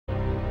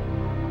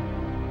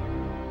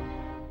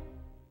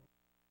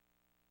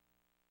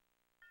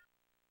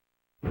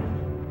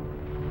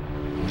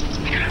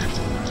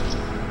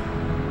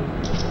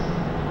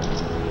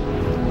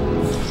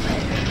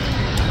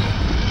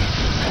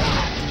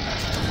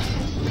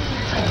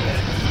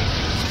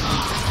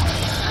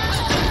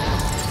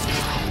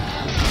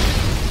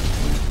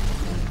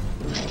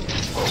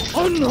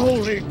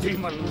Unholy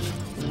demons!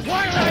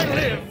 While I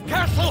live,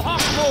 Castle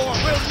Hawkmoor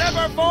will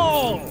never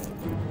fall!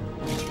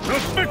 The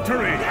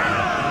victory!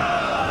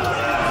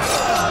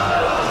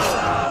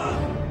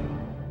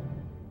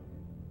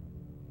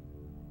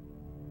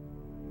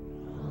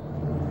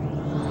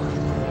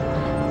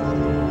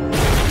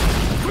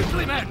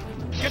 Quickly, men!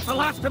 Get the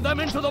last of them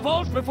into the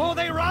vault before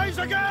they rise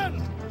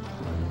again!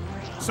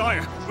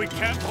 Sire, we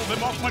can't hold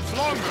them off much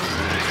longer.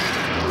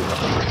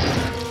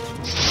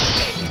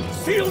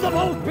 Seal the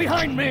vault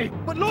behind me!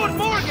 But Lord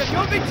Morgan,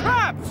 you'll be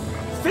trapped!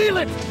 Seal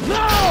it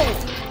now!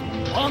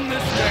 On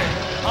this day,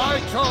 I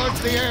charge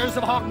the heirs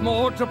of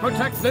Hawkmoor to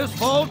protect this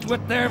vault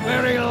with their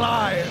very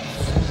lives.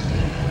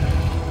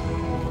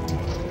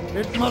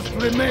 It must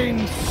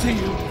remain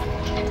sealed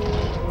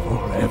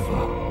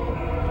forever.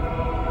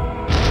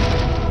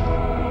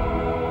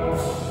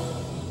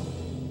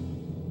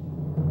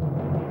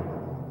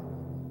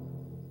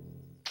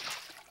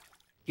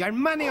 Your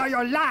money or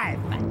your life!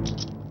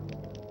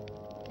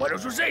 Why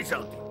don't you say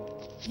something?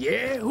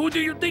 Yeah? Who do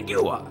you think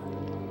you are?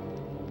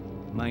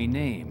 My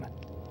name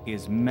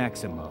is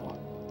Maximo.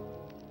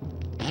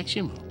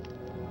 Maximo?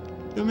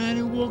 The man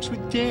who walks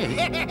with death?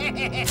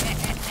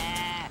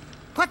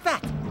 What's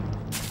that?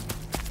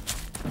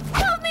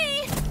 Help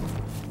me!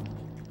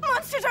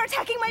 Monsters are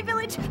attacking my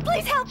village!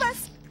 Please help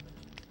us!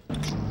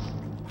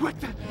 What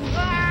the?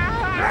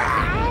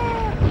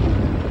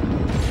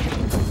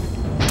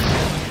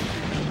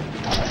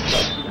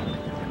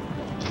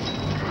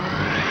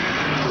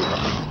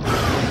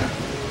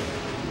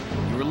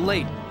 You were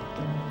late,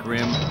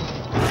 Grim.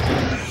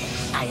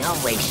 I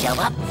always show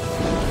up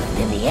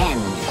in the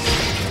end.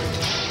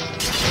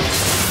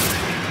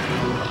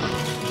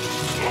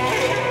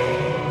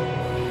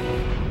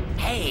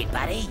 Hey,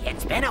 buddy,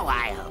 it's been a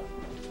while.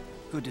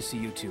 Good to see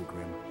you too,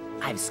 Grim.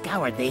 I've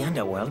scoured the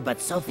underworld, but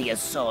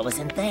Sophia's soul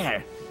isn't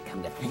there.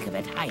 Come to think of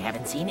it, I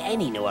haven't seen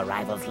any new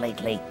arrivals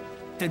lately.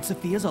 Then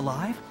Sophia's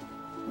alive?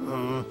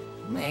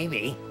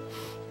 Maybe.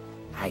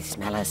 I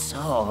smell a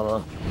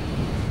soul.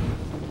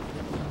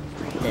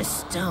 The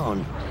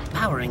stone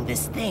powering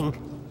this thing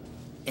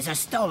is a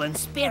stolen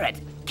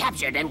spirit,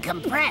 captured and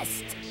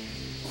compressed.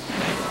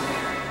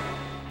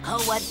 Who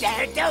would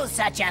dare do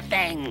such a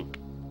thing?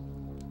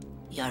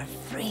 You're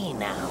free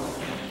now.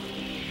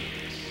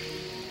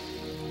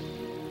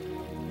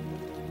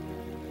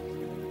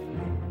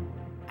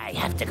 I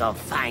have to go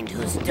find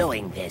who's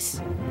doing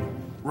this.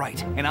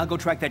 Right, and I'll go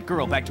track that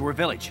girl back to her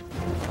village.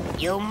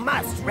 You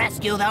must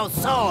rescue those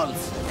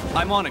souls!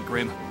 I'm on it,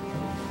 Grim.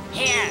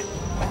 Here!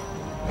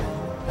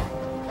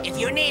 If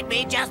you need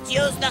me, just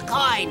use the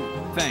coin!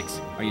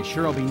 Thanks. Are you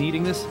sure I'll be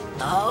needing this?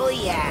 Oh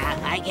yeah,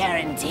 I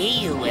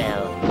guarantee you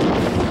will.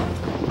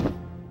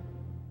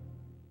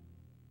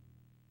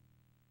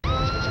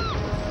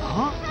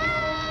 Huh?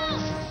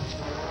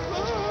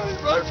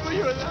 Run for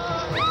your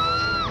life!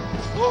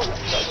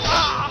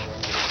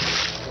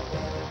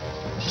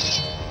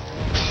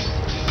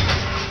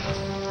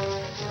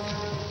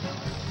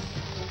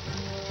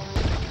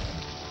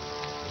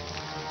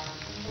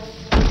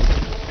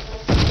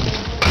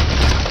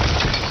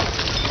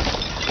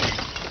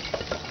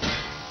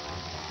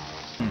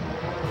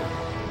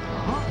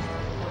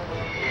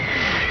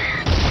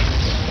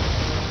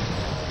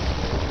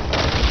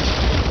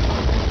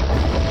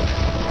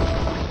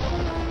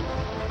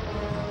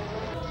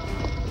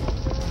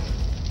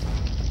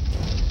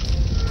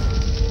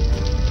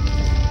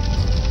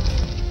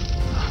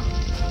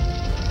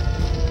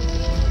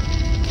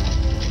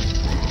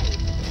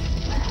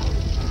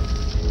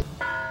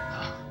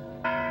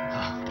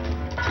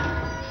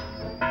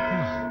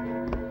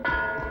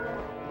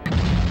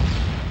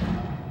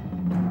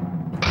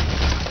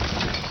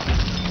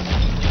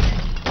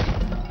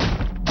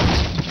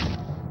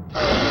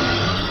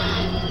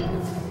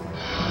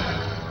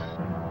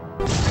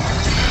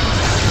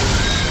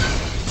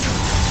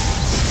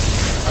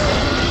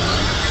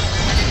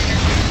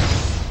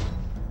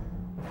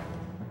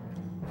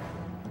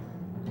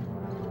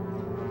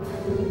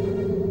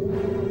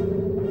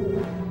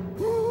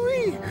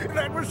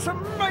 That was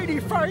some mighty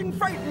fine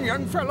fighting,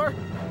 young fella.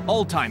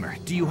 Old-timer,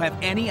 do you have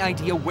any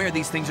idea where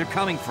these things are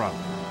coming from?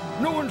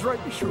 No one's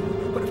rightly sure,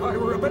 but if I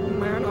were a betting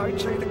man, I'd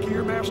say the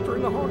gear master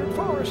in the haunted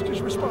forest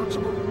is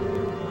responsible.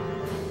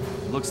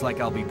 Looks like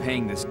I'll be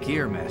paying this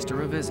gear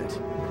master a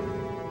visit.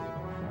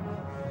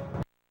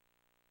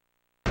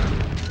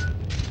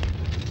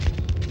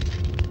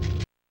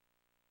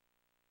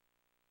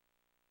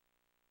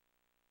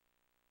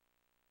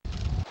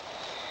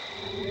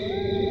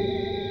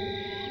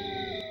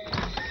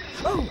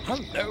 Oh,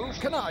 hello.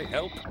 Can I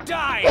help?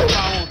 Die,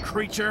 foul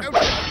creature!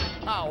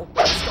 Ow.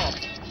 Stop.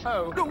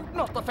 Oh, no,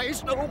 not the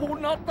face. No,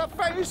 not the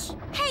face.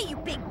 Hey, you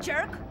big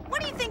jerk!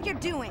 What do you think you're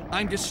doing?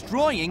 I'm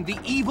destroying the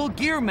evil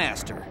gear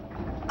master.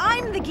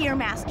 I'm the Gear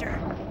Master.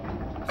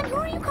 And who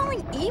are you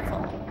calling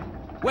evil?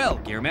 Well,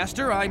 gear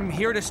master, I'm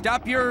here to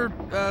stop your,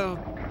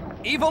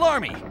 evil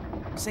army.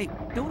 Say,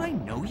 don't I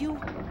know you?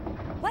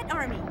 What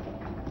army?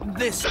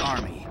 This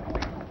army.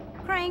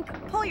 Crank,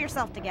 pull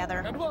yourself together.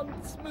 At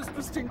once,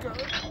 Mr. Stinker.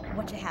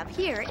 What you have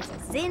here is a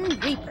Zin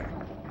Reaper.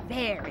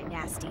 very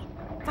nasty.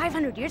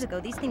 500 years ago,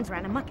 these things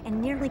ran amok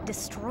and nearly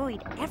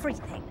destroyed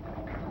everything.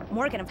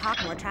 Morgan of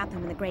Hockmore trapped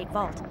them in the Great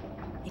Vault.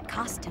 It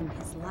cost him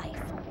his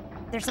life.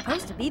 They're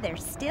supposed to be there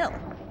still.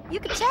 You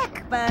could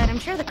check, but I'm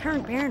sure the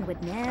current Baron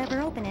would never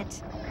open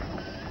it.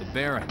 The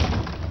Baron?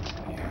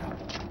 Yeah,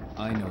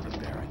 I know the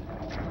Baron.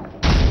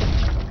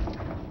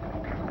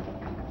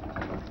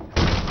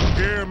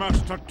 Dear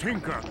Master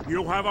Tinker,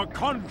 you have a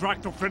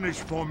contract to finish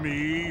for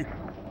me.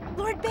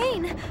 Lord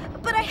Bane,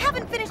 but I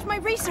haven't finished my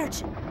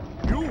research.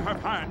 You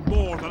have had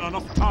more than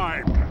enough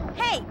time.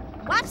 Hey,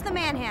 watch the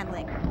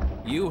manhandling.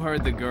 You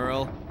heard the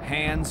girl.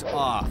 Hands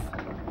off.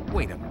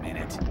 Wait a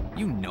minute.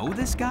 You know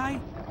this guy?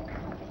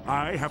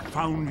 I have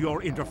found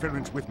your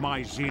interference with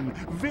my Zin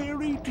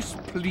very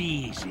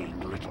displeasing,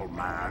 little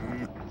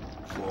man.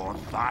 For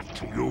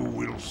that you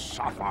will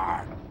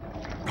suffer.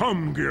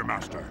 Come,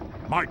 Gearmaster.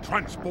 My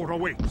transport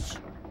awaits.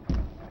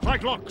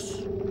 Cyclops,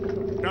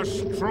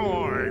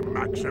 destroy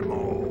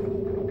Maximo.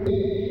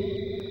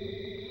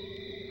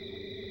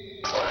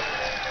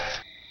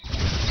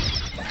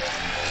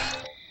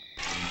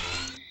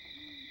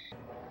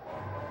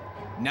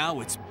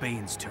 Now it's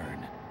Bane's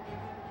turn.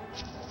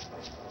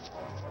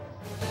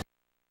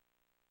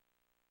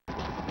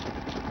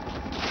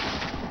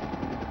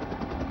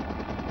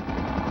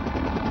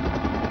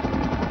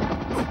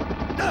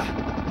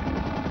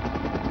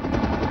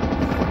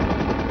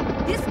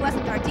 This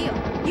wasn't our deal.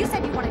 You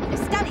said you wanted me to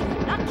study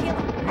him, not kill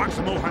him.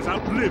 Maximo has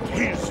outlived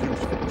his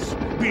usefulness.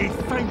 Be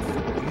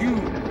thankful you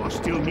are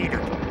still needed.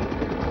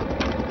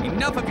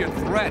 Enough of your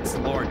threats,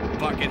 Lord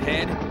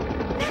Buckethead.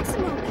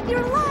 Maximo,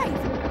 you're alive!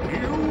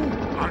 You?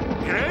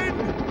 Again?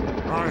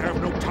 I have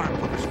no time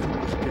for this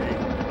foolish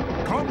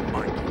game. Come,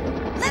 Mikey.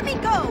 Let me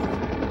go!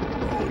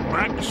 Oh,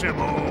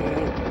 Maximo.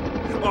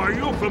 Are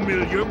you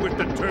familiar with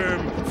the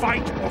term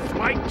fight or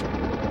flight?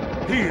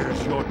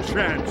 Here's your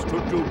chance to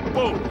do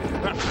both.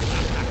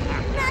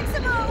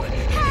 Maximo,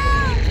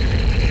 help!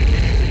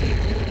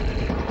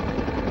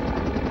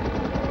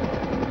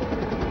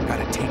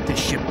 Gotta take this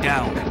ship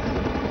down.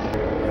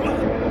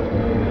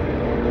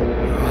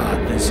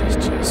 This is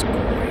just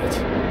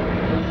great.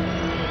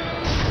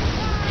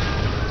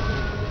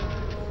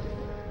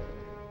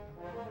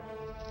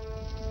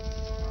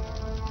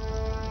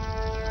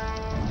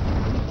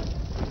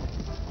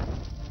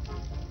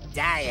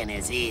 Dying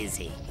is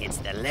easy. It's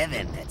the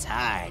living that's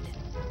hard.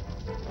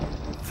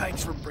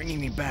 Thanks for bringing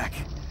me back.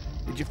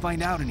 Did you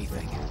find out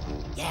anything?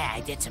 Yeah, I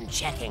did some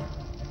checking.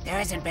 There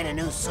hasn't been a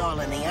new soul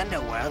in the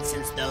underworld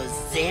since those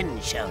Zin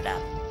showed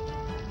up.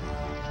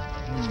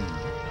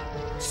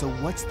 So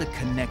what's the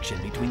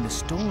connection between the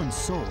stolen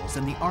souls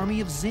and the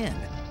army of Zin?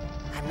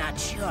 I'm not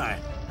sure.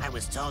 I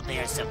was told they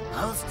are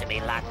supposed to be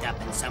locked up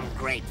in some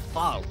great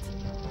vault.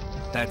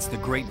 That's the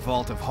Great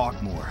Vault of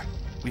Hawkmoor.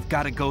 We've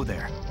got to go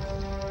there.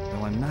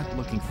 Though I'm not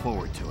looking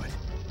forward to it.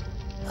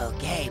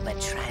 Okay,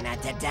 but try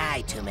not to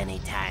die too many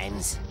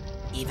times.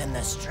 Even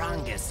the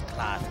strongest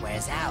cloth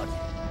wears out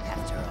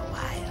after a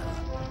while.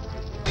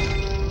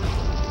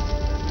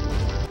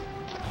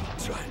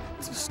 Try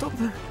to stop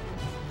them.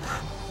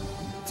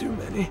 Too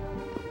many.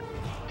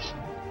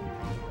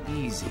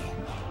 Easy.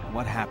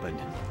 What happened?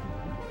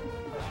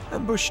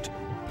 Ambushed.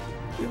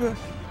 We were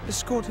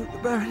escorted the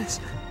Baroness.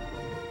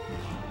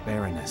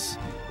 Baroness.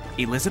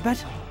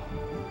 Elizabeth?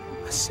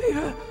 I see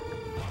her.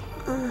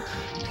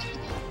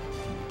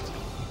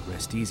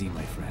 Rest easy,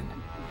 my friend.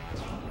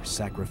 Your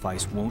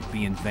sacrifice won't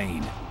be in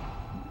vain.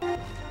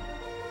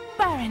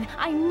 Baron,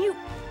 I knew...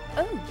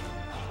 Oh.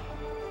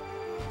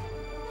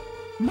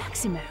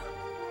 Maximo,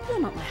 you're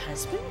not my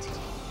husband.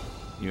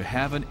 You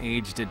haven't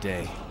aged a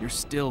day. You're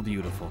still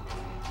beautiful.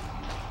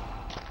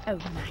 Oh,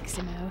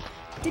 Maximo,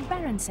 did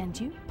Baron send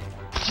you?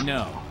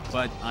 No,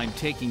 but I'm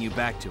taking you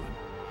back to him.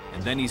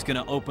 And then he's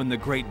gonna open the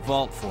Great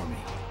Vault for me.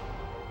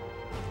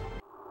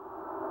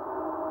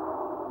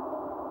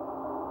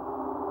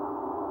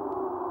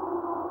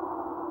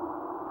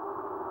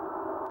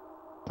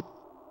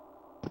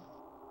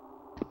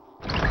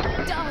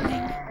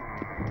 Darling!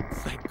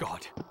 Thank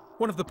God.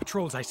 One of the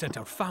patrols I sent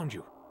out found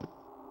you.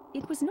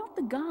 It was not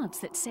the guards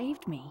that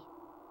saved me.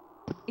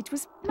 It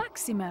was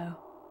Maximo.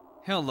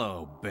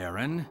 Hello,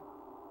 Baron.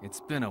 It's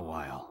been a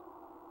while.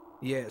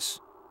 Yes,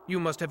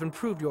 you must have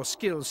improved your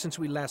skills since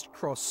we last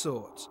crossed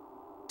swords.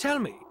 Tell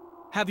me,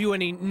 have you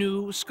any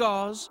new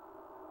scars?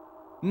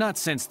 Not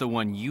since the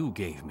one you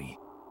gave me.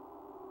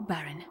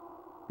 Baron,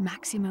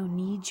 Maximo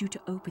needs you to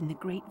open the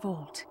Great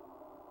Vault.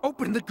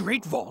 Open the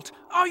Great Vault?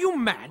 Are you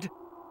mad?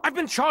 I've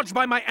been charged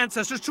by my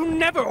ancestors to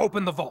never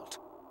open the vault.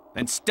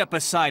 Then step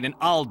aside and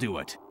I'll do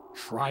it.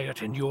 Try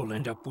it and you'll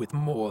end up with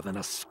more than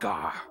a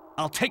scar.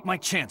 I'll take my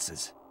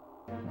chances.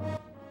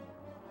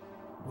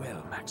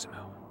 Well,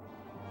 Maximo,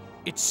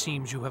 it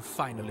seems you have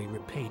finally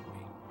repaid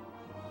me.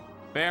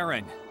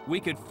 Baron, we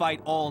could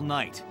fight all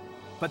night,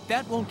 but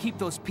that won't keep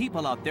those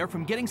people out there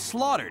from getting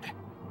slaughtered.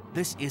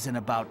 This isn't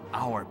about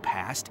our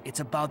past,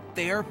 it's about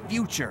their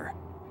future.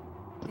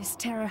 This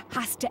terror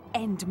has to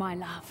end, my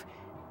love.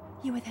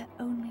 You are their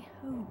only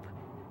hope.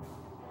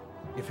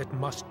 If it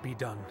must be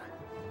done,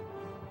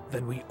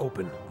 then we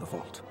open the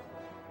vault.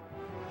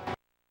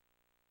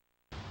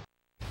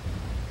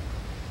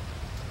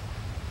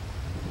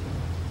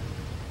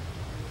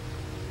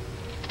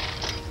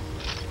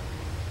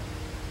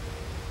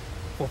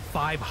 For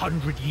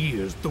 500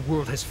 years, the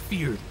world has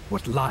feared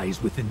what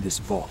lies within this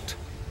vault.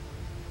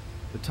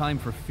 The time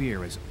for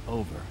fear is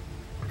over.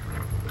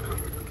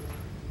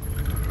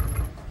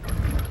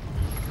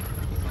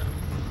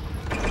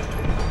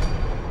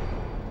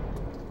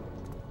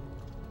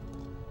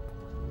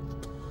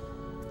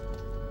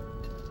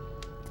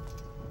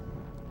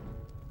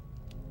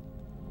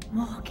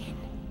 Morgan.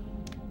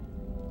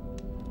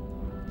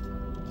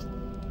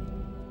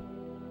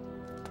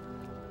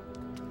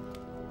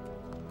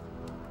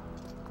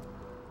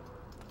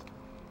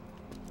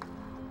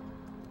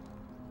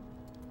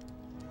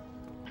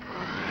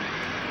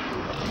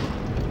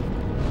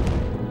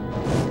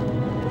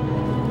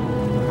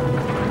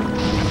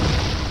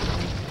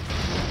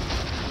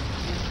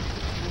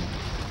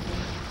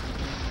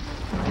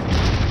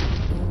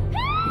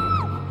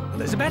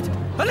 Elizabeth!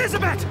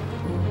 Elizabeth!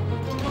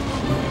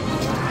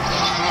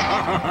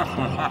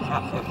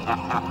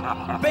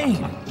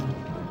 Bane!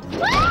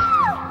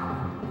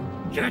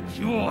 Get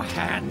your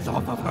hands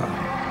off of her!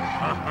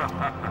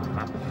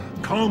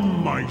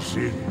 Come, my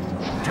sin.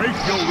 Take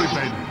your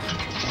revenge.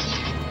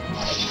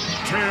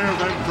 Tear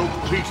them to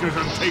pieces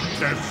and take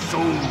their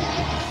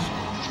souls.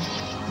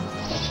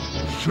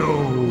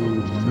 Show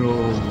no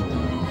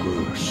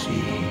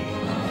mercy.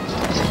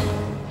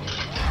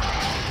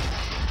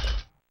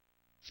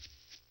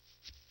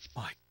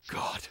 My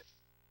God.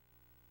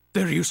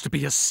 There used to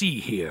be a sea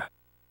here.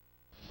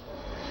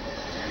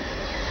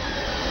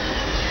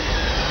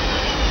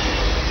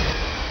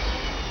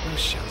 Those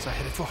shells are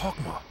headed for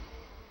Hawkmoor.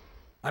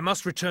 I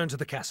must return to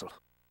the castle.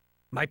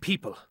 My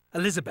people,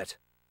 Elizabeth,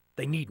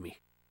 they need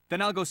me.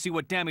 Then I'll go see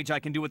what damage I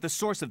can do with the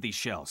source of these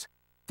shells.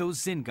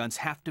 Those Zin guns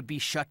have to be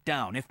shut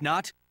down. If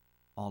not,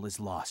 all is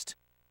lost.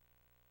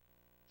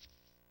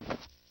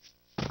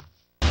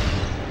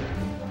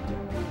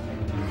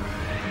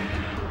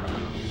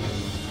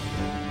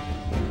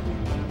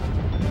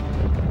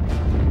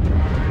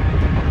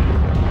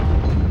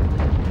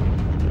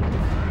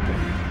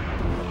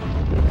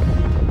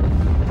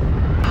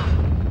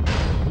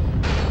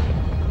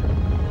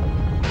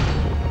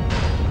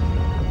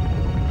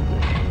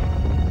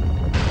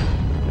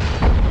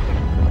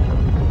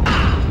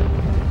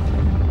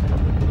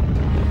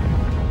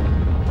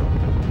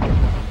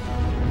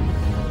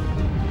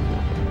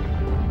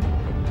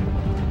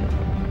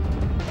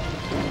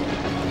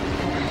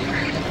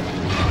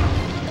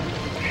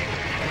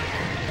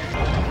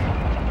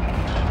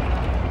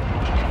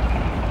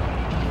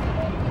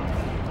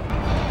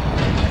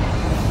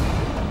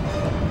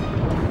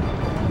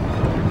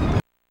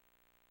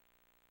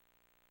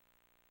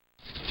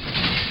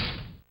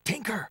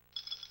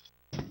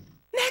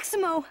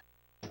 Maximo!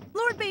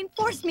 Lord Bane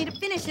forced me to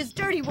finish his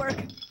dirty work.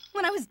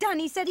 When I was done,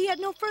 he said he had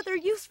no further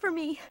use for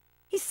me.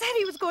 He said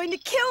he was going to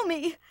kill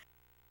me.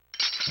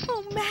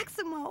 Oh,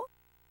 Maximo,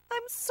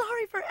 I'm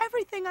sorry for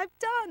everything I've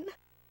done.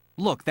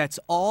 Look, that's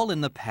all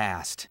in the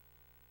past.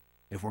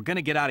 If we're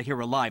gonna get out of here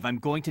alive, I'm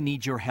going to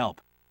need your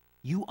help.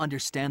 You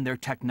understand their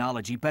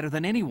technology better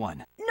than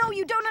anyone. No,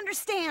 you don't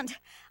understand.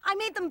 I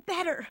made them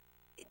better.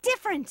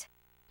 Different.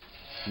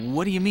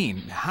 What do you mean?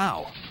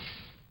 How?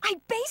 I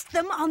based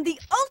them on the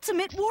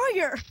ultimate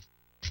warrior.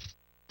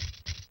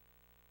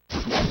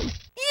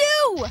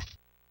 You!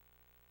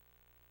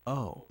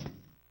 Oh.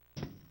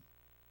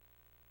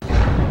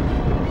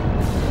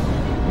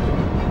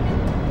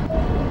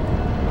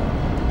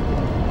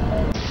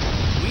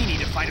 We need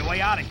to find a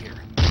way out of here.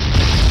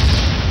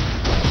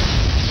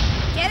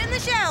 Get in the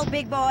shell,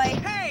 big boy.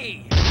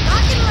 Hey!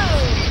 Lock and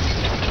load.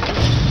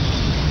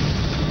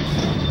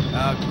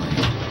 Oh,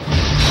 great.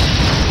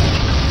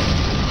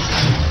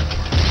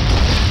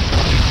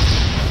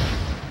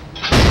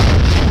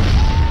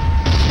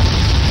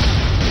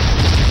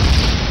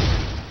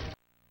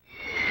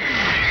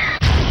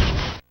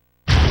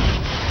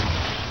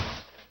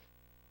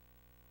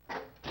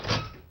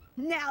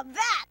 Now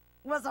that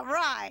was a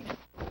ride.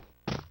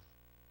 No!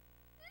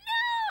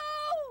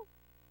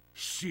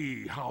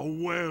 See how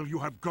well you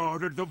have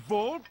guarded the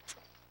vault?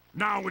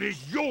 Now it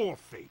is your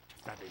fate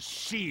that is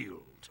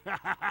sealed.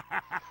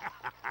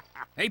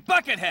 Hey,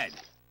 Buckethead!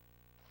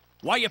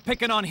 Why you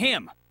picking on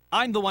him?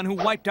 I'm the one who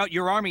wiped out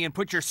your army and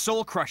put your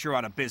soul crusher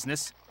out of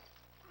business.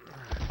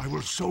 I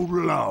will so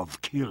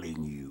love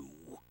killing you.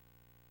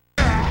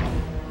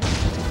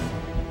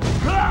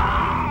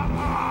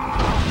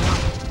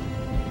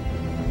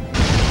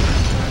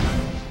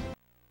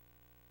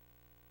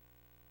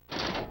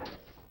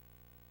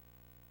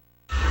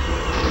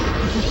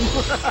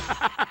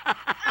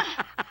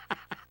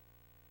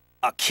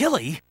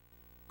 Achille?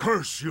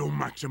 Curse you,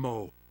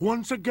 Maximo.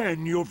 Once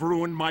again, you've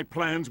ruined my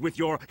plans with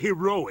your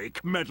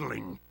heroic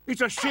meddling.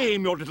 It's a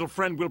shame your little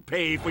friend will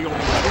pay for your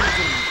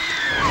treason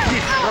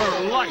with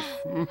her life.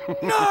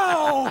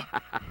 No!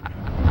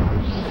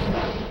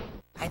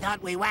 I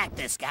thought we whacked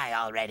this guy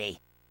already.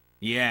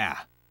 Yeah,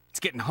 it's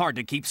getting hard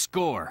to keep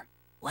score.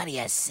 What do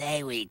you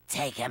say we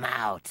take him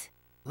out?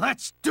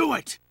 Let's do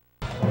it!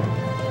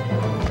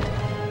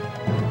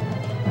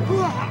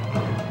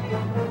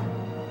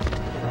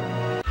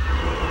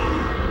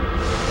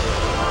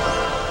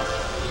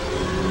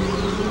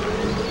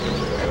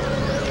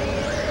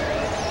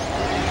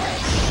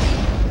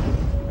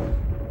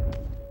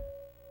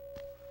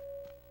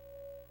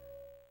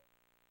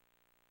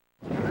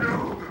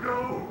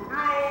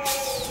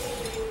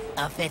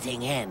 A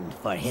fitting end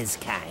for his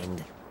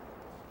kind.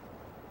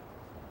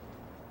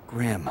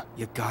 Grim,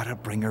 you gotta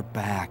bring her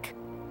back.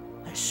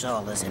 Her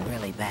soul is in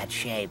really bad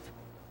shape.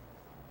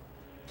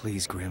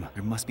 Please, Grim,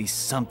 there must be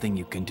something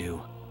you can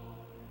do.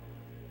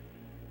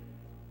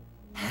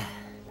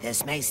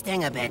 This may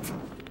sting a bit.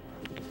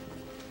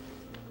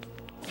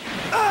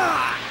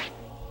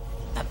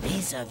 A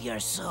piece of your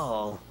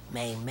soul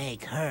may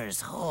make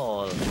hers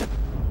whole.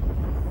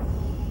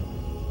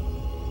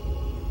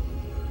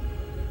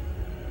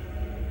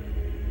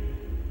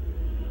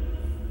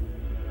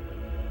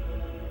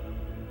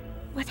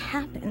 What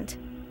happened?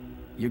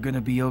 You're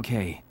gonna be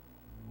okay.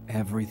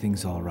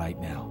 Everything's all right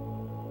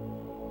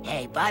now.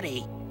 Hey,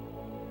 buddy.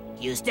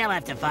 You still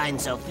have to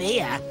find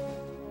Sophia.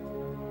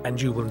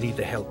 And you will need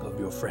the help of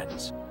your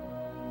friends.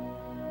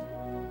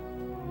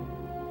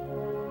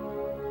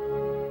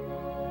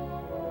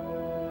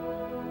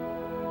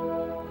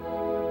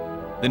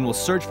 Then we'll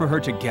search for her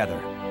together.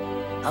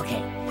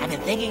 Okay, I've been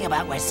thinking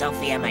about where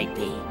Sophia might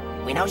be.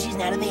 We know she's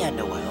not in the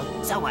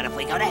underworld, so what if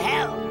we go to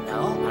hell?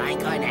 No, I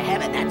ain't going to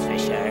heaven, that's for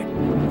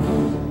sure.